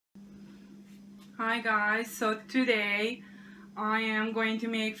Hi guys, so today I am going to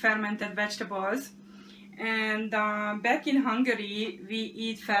make fermented vegetables, and back in Hungary we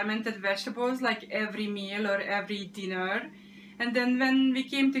eat fermented vegetables like every meal or every dinner, and then when we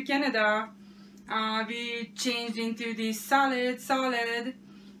came to Canada we changed into this salad,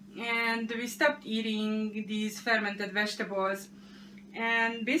 and we stopped eating these fermented vegetables,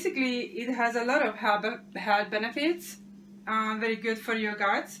 and basically it has a lot of health benefits, very good for your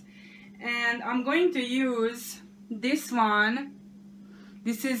guts. And I'm going to use this one.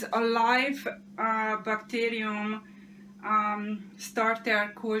 This is a live bacterium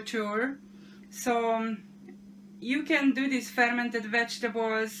starter culture. So you can do these fermented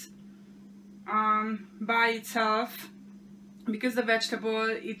vegetables by itself, because the vegetable,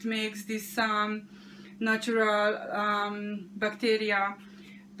 it makes this natural bacteria.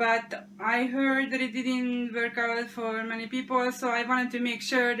 But I heard that it didn't work out for many people, so I wanted to make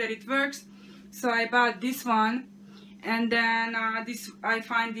sure that it works. So I bought this one, and then I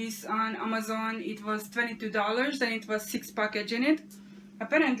find this on Amazon. It was $22, and it was 6 package in it.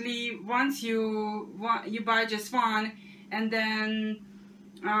 Apparently, once you buy just one, and then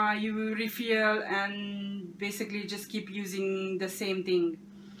you refill and basically just keep using the same thing.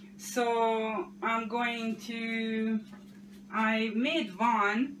 So I made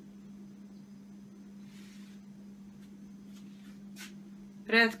one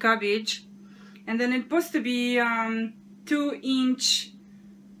red cabbage, and then it's supposed to be 2-inch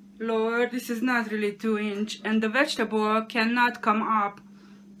lower. This is not really 2-inch, and the vegetable cannot come up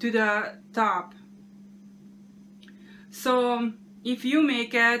to the top. So if you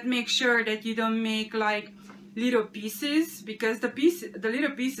make it, make sure that you don't make like little pieces, because the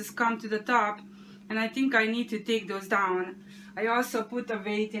little pieces come to the top, and I think I need to take those down. I also put a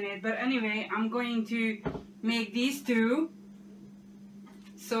weight in it, but anyway, I'm going to make these two.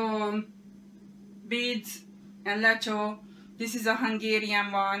 So beets and lecho. This is a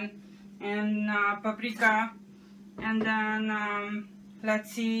Hungarian one, and paprika, and then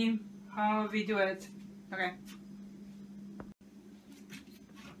let's see how we do it. Okay.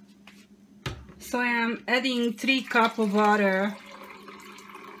 So I am adding 3 cups of water.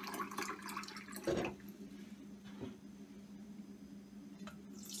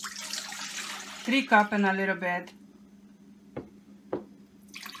 Three cups and a little bit.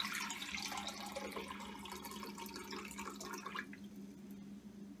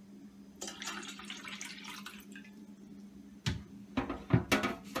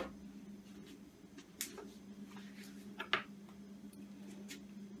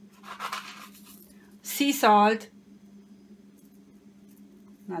 Sea salt,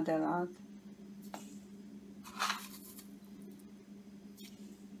 not a lot.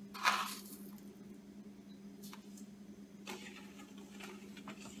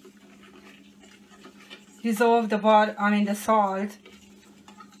 Dissolve the water, the salt.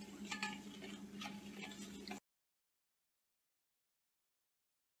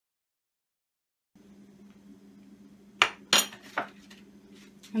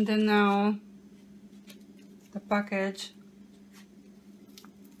 And then now the package.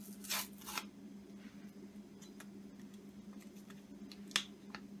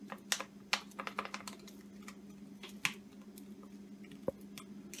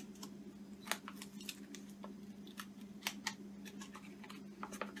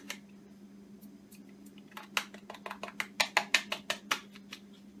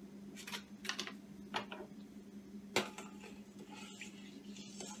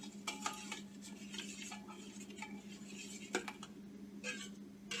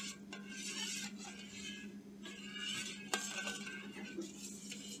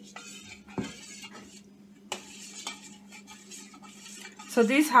 So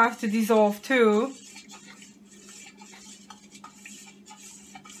these have to dissolve too.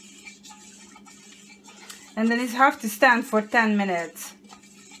 And then these have to stand for 10 minutes.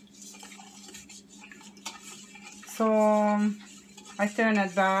 So I turn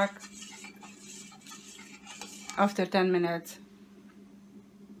it back after 10 minutes.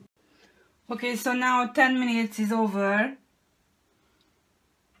 Okay, so now 10 minutes is over.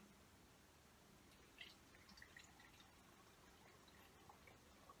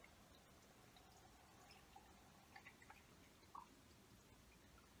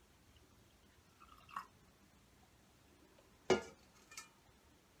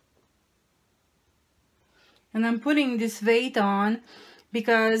 And I'm putting this weight on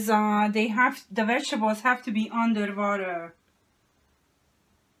because the vegetables have to be under water.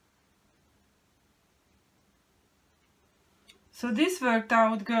 So this worked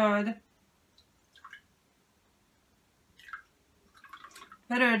out good.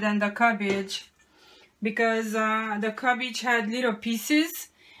 Better than the cabbage. because the cabbage had little pieces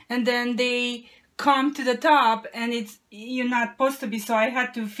and then they come to the top and you're not supposed to be, so I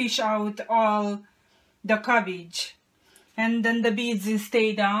had to fish out all the cabbage and then the beads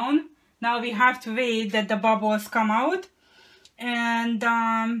stay down. Now we have to wait that the bubbles come out and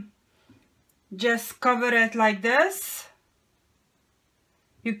just cover it like this.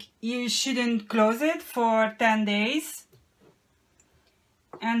 You shouldn't close it for 10 days.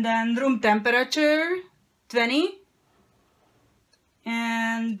 And then room temperature 20.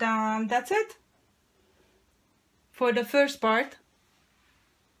 And that's it for the first part.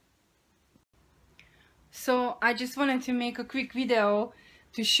 So I just wanted to make a quick video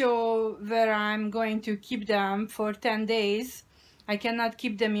to show where I'm going to keep them for 10 days. I cannot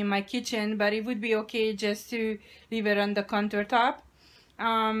keep them in my kitchen, but it would be okay just to leave it on the countertop.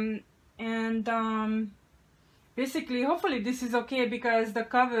 Basically, hopefully this is okay because the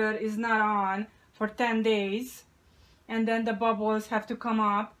cover is not on for 10 days. And then the bubbles have to come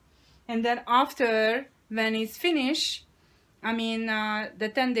up. And then after, when it's finished, I mean, the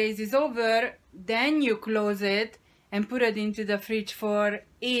 10 days is over, then you close it and put it into the fridge for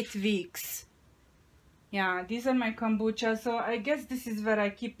 8 weeks. Yeah, these are my kombucha, so I guess this is where I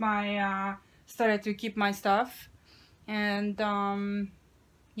keep my, started to keep my stuff. And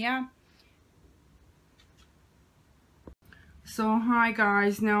yeah. So hi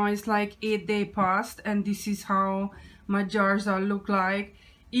guys, now it's like 8 days past and this is how my jars all look like.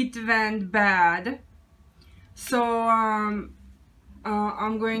 It went bad. So I'm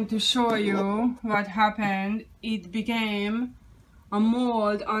going to show you what happened. It became a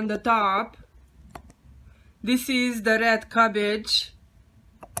mold on the top. This is the red cabbage.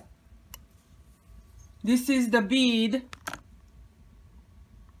 This is the bead.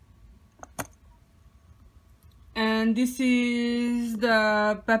 And this is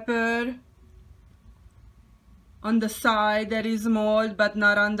the pepper. On the side there is mold but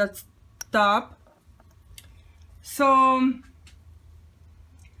not on the top. So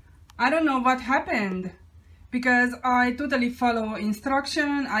I don't know what happened because I totally follow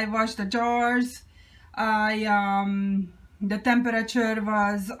instruction. I wash the jars. The temperature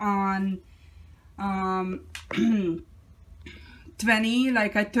was on 20,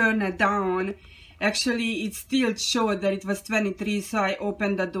 like I turned it down. Actually, it still showed that it was 23, so I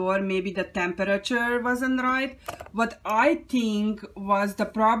opened the door. Maybe the temperature wasn't right. What I think was the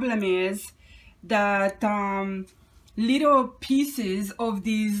problem is that little pieces of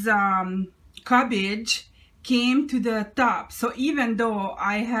these cabbage came to the top. So even though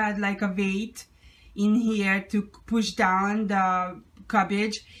I had like a weight in here to push down the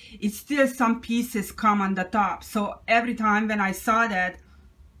cabbage, it's still some pieces come on the top. So every time when I saw that,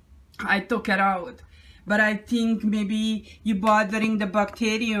 I took it out. But I think maybe you bothering the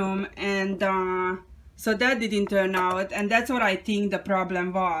bacterium, and so that didn't turn out, and that's what I think the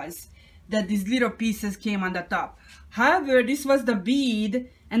problem was, that these little pieces came on the top. However, this was the bead,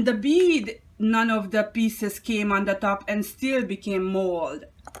 and the bead, none of the pieces came on the top and still became mold.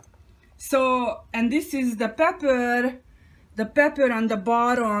 So, and this is the pepper. The pepper on the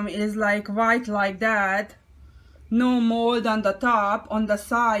bottom is like white like that. No mold on the top. On the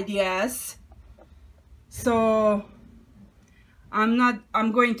side, yes. So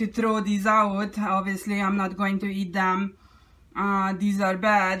I'm going to throw these out. Obviously, I'm not going to eat them. These are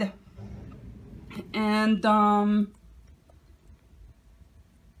bad. And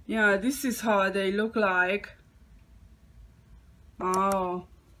yeah, this is how they look like. Wow.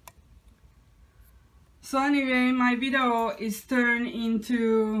 So anyway, my video is turned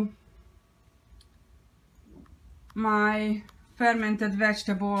into my fermented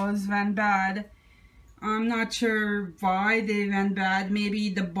vegetables went bad. I'm not sure why they went bad. Maybe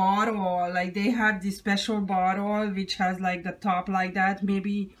the bottle, like they have this special bottle which has like the top like that.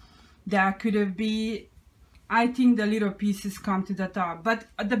 Maybe that could have been. I think the little pieces come to the top, but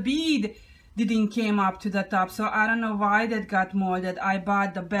the bead didn't came up to the top, so I don't know why that got molded. I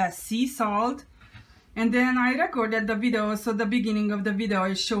bought the best sea salt, and then I recorded the video, so the beginning of the video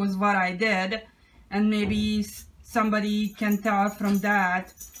it shows what I did, and maybe somebody can tell from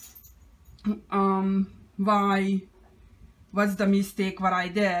that why, what's the mistake what I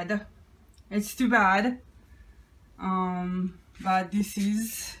did. It's too bad, but this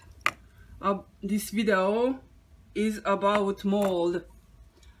is this video is about mold.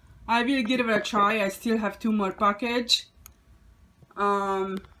 I will give it a try. I still have 2 more package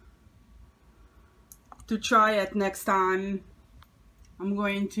to try it next time. I'm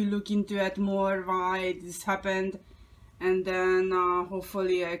going to look into it more, why this happened, and then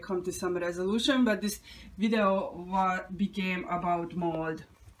hopefully I come to some resolution. But this video became about mold.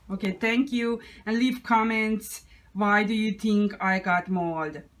 Okay, thank you, and leave comments. Why do you think I got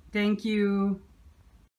mold? Thank you.